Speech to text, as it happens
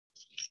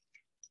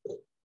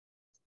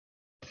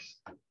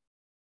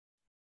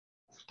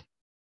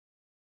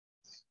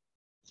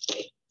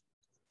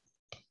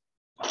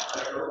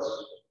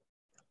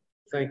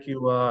Thank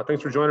you.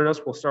 Thanks for joining us.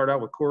 We'll start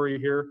out with Corey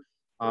here.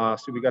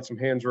 So we got some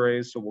hands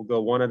raised, so we'll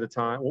go one at a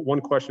time,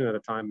 one question at a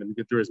time, and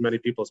get through as many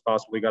people as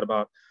possible. We got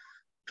about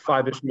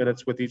 5-ish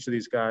minutes with each of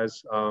these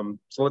guys.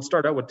 So let's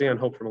start out with Dan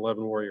Hope from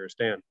 11 Warriors.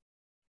 Dan.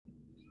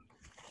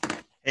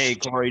 Hey,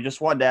 Corey,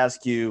 just wanted to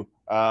ask you,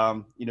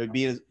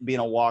 being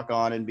a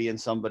walk-on and being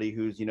somebody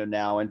who's,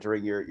 now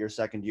entering your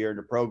second year in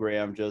the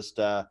program, just,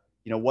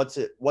 what's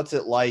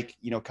it like,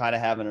 kind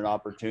of having an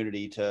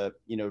opportunity to,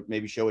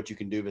 maybe show what you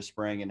can do this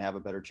spring and have a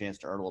better chance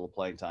to earn a little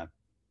playing time?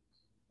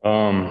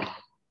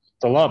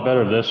 It's a lot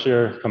better this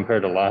year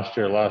compared to last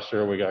year. Last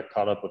year we got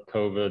caught up with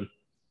COVID,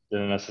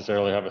 didn't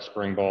necessarily have a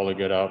spring ball to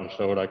get out and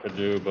show what I could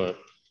do. But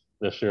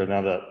this year,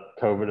 now that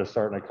COVID is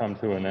starting to come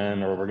to an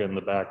end, or we're getting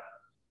the back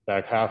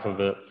half of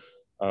it,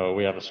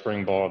 we have a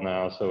spring ball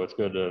now. So it's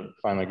good to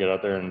finally get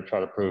out there and try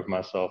to prove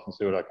myself and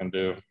see what I can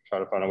do. Try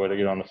to find a way to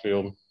get on the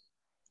field.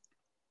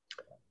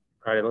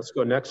 All right, let's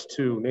go next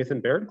to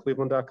Nathan Baird,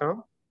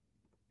 Cleveland.com.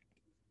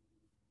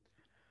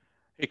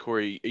 Hey,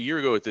 Corey, a year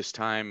ago at this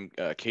time,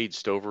 Cade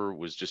Stover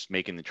was just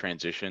making the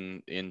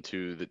transition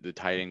into the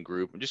tight end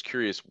group. I'm just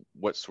curious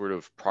what sort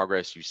of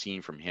progress you've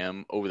seen from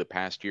him over the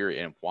past year,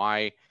 and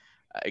why,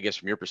 I guess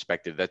from your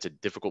perspective, that's a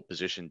difficult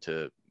position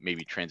to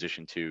maybe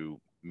transition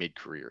to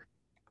mid-career.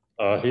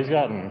 He's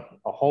gotten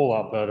a whole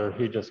lot better.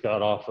 He just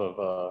got off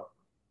of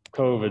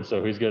COVID,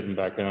 so he's getting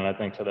back in. And I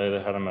think today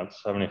they had him at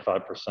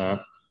 75%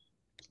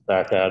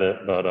 back at it.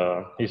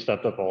 But he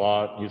stepped up a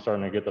lot. He's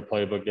starting to get the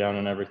playbook down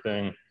and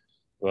everything.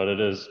 But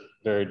it is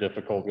very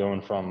difficult going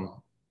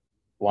from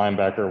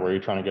linebacker, where you're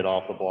trying to get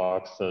off the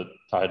blocks, to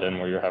tight end,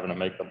 where you're having to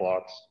make the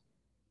blocks,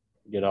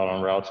 get out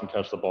on routes and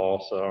catch the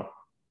ball. So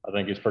I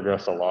think he's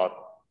progressed a lot.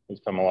 He's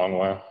come a long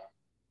way.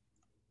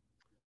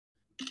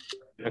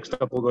 Next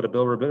up, we'll go to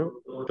Bill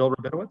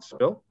Rabinowitz.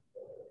 Bill?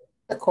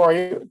 Hey,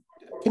 Corey,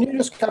 can you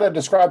just kind of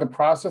describe the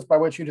process by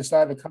which you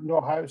decided to come to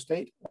Ohio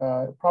State?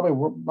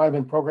 Probably might have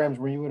been programs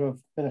where you would have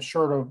been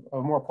assured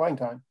of more playing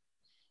time.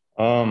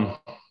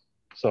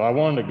 So I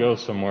wanted to go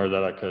somewhere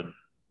that I could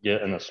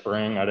get in the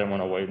spring. I didn't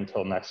want to wait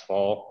until next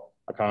fall.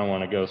 I kind of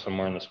want to go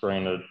somewhere in the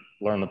spring to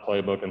learn the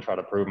playbook and try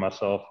to prove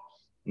myself.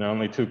 And the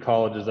only two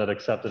colleges that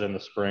accepted in the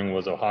spring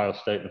was Ohio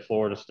State and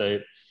Florida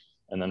State.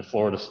 And then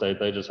Florida State,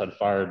 they just had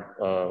fired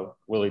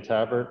Willie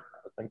Tabbert.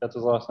 I think that's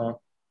his last name.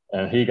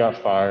 And he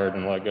got fired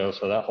and let go.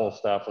 So that whole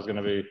staff was going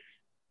to be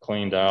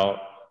cleaned out.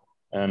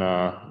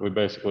 And we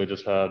basically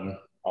just had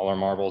all our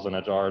marbles in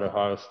a jar at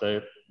Ohio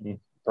State and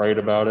prayed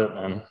about it.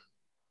 And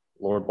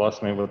Lord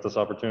bless me with this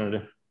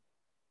opportunity.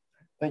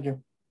 Thank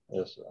you.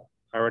 Yes, sir.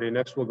 All righty,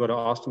 next we'll go to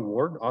Austin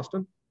Ward.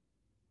 Austin?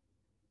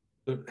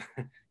 So,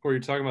 Corey, you're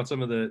talking about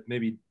some of the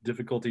maybe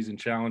difficulties and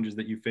challenges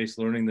that you faced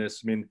learning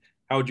this. I mean,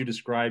 how would you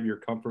describe your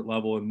comfort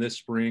level in this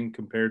spring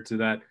compared to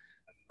that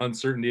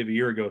uncertainty of a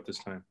year ago at this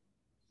time?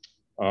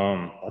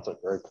 That's a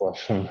great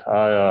question.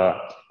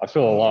 I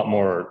feel a lot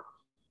more,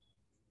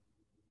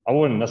 I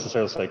wouldn't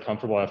necessarily say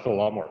comfortable. I feel a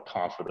lot more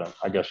confident,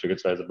 I guess you could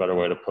say, is a better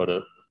way to put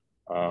it.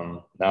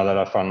 Now that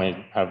I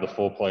finally have the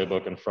full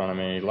playbook in front of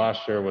me.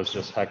 Last year was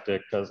just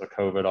hectic because of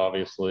COVID,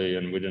 obviously,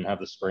 and we didn't have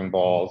the spring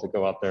balls to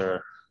go out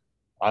there.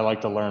 I like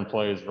to learn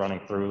plays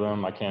running through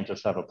them. I can't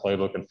just have a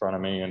playbook in front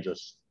of me and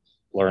just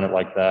learn it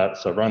like that.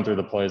 So run through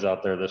the plays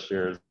out there this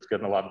year is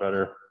getting a lot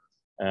better.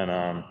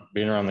 And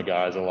being around the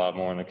guys a lot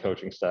more and the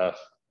coaching staff,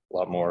 a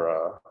lot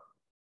more,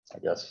 I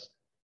guess,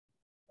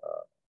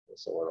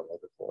 what's the word I'm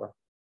looking for?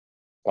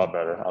 A lot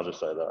better. I'll just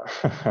say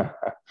that.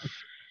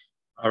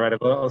 All right,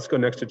 let's go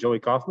next to Joey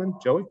Kaufman.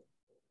 Joey?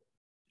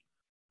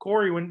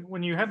 Corey,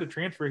 when you had to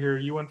transfer here,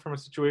 you went from a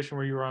situation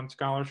where you were on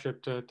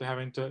scholarship to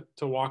having to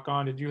walk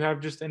on. Did you have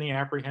just any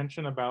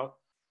apprehension about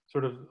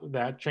sort of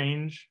that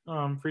change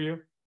for you?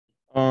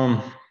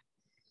 Not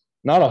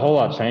a whole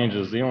lot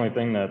changes. The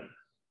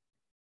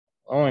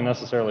only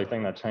necessarily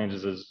thing that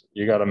changes is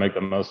you got to make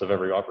the most of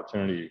every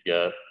opportunity you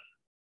get.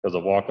 Because a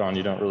walk-on,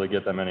 you don't really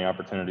get that many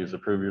opportunities to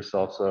prove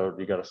yourself. So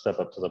you got to step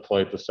up to the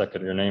plate the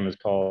second your name is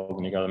called,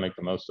 and you got to make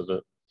the most of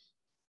it.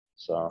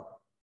 So.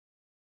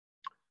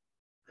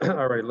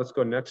 All right, let's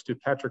go next to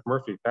Patrick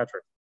Murphy.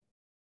 Patrick.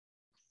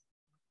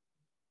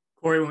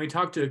 Corey, when we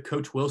talked to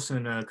Coach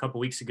Wilson a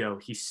couple weeks ago,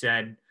 he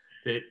said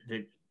that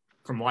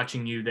from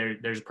watching you,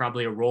 there's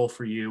probably a role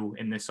for you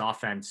in this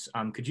offense.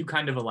 Could you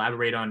kind of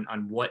elaborate on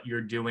what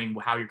you're doing,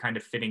 how you're kind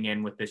of fitting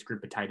in with this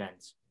group of tight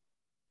ends?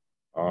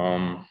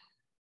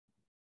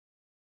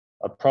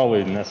 I'd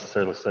probably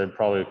necessarily say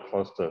probably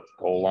close to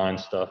goal line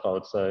stuff, I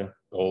would say.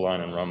 Goal line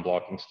and run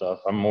blocking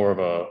stuff. I'm more of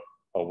a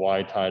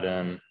wide tight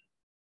end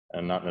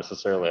and not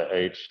necessarily a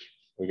H.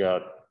 We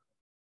got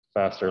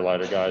faster,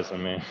 lighter guys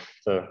than me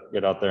to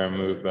get out there and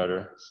move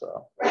better.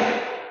 So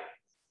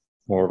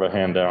more of a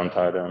hand-down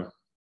tight end.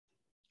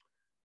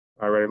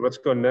 All right, let's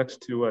go next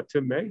to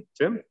Tim May.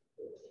 Tim?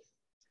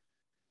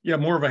 Yeah,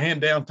 more of a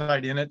hand-down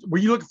tight end. Were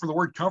you looking for the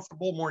word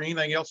comfortable more than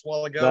anything else a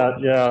while ago?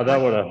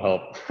 That would have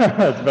helped.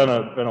 It's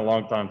been a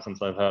long time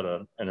since I've had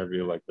an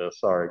interview like this.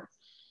 Sorry.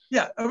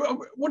 Yeah, I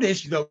want to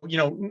ask you though.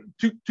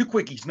 Two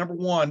quickies. Number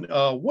one,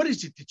 what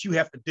is it that you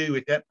have to do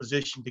at that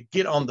position to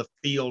get on the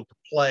field to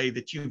play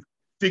that you've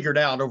figured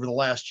out over the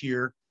last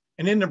year?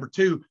 And then number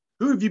two,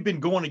 who have you been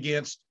going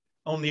against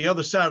on the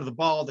other side of the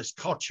ball that's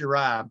caught your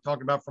eye? I'm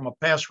talking about from a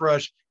pass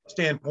rush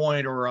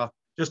standpoint or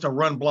just a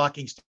run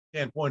blocking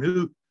standpoint.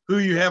 Who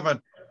you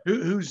haven't,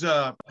 who's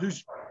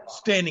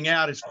standing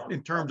out as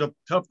in terms of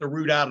tough to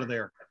root out of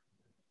there?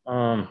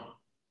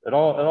 It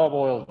all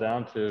boils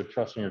down to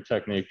trusting your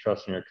technique,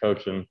 trusting your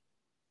coaching.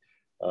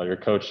 Your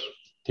coach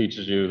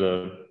teaches you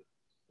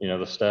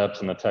the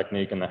steps and the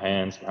technique and the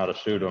hands and how to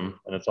shoot them,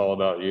 and it's all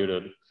about you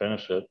to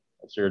finish it.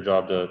 It's your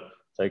job to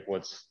take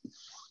what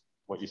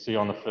you see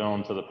on the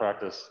film to the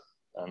practice.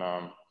 And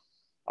I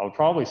would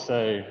probably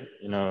say,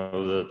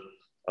 the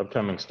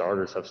upcoming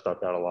starters have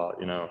stuck out a lot.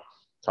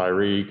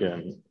 Tyreek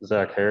and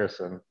Zach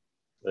Harrison,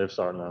 they're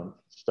starting to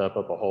step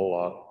up a whole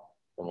lot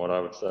from what I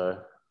would say.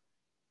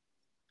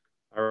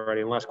 All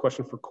righty, and last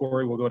question for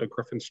Corey. We'll go to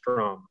Griffin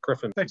Strom.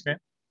 Griffin. Thanks, man.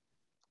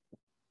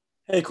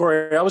 Hey,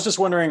 Corey, I was just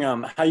wondering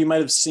how you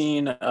might have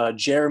seen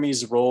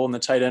Jeremy's role in the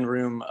tight end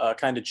room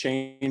kind of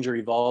change or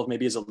evolve,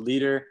 maybe as a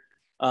leader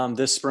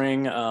this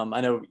spring. I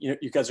know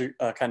you guys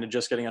are kind of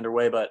just getting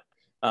underway, but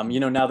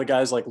now the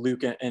guys like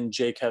Luke and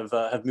Jake have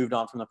moved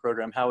on from the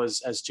program. How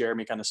has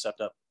Jeremy kind of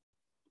stepped up?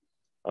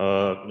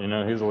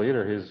 He's a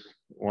leader. He's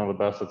one of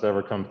the best that's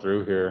ever come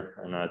through here,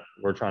 and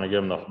we're trying to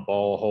give him the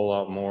ball a whole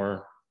lot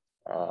more.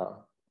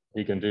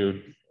 He can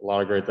do a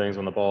lot of great things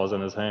when the ball is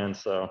in his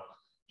hands. So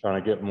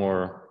trying to get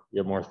more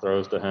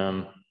throws to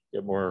him,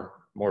 get more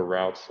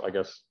routes, I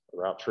guess, the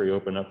route tree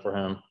open up for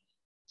him.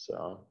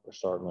 So we're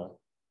starting to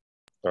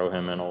throw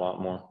him in a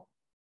lot more.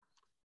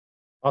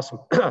 Awesome.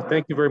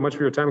 Thank you very much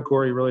for your time,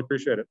 Corey. Really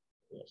appreciate it.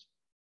 Yes.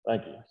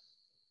 Thank you.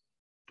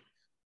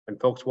 And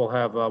folks, we'll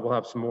have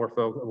some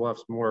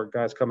more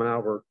guys coming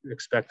out. We're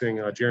expecting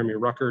Jeremy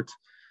Ruckert,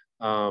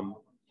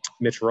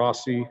 Mitch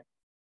Rossi,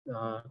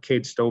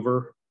 Cade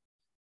Stover,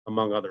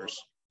 among others.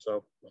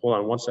 So hold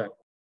on one sec.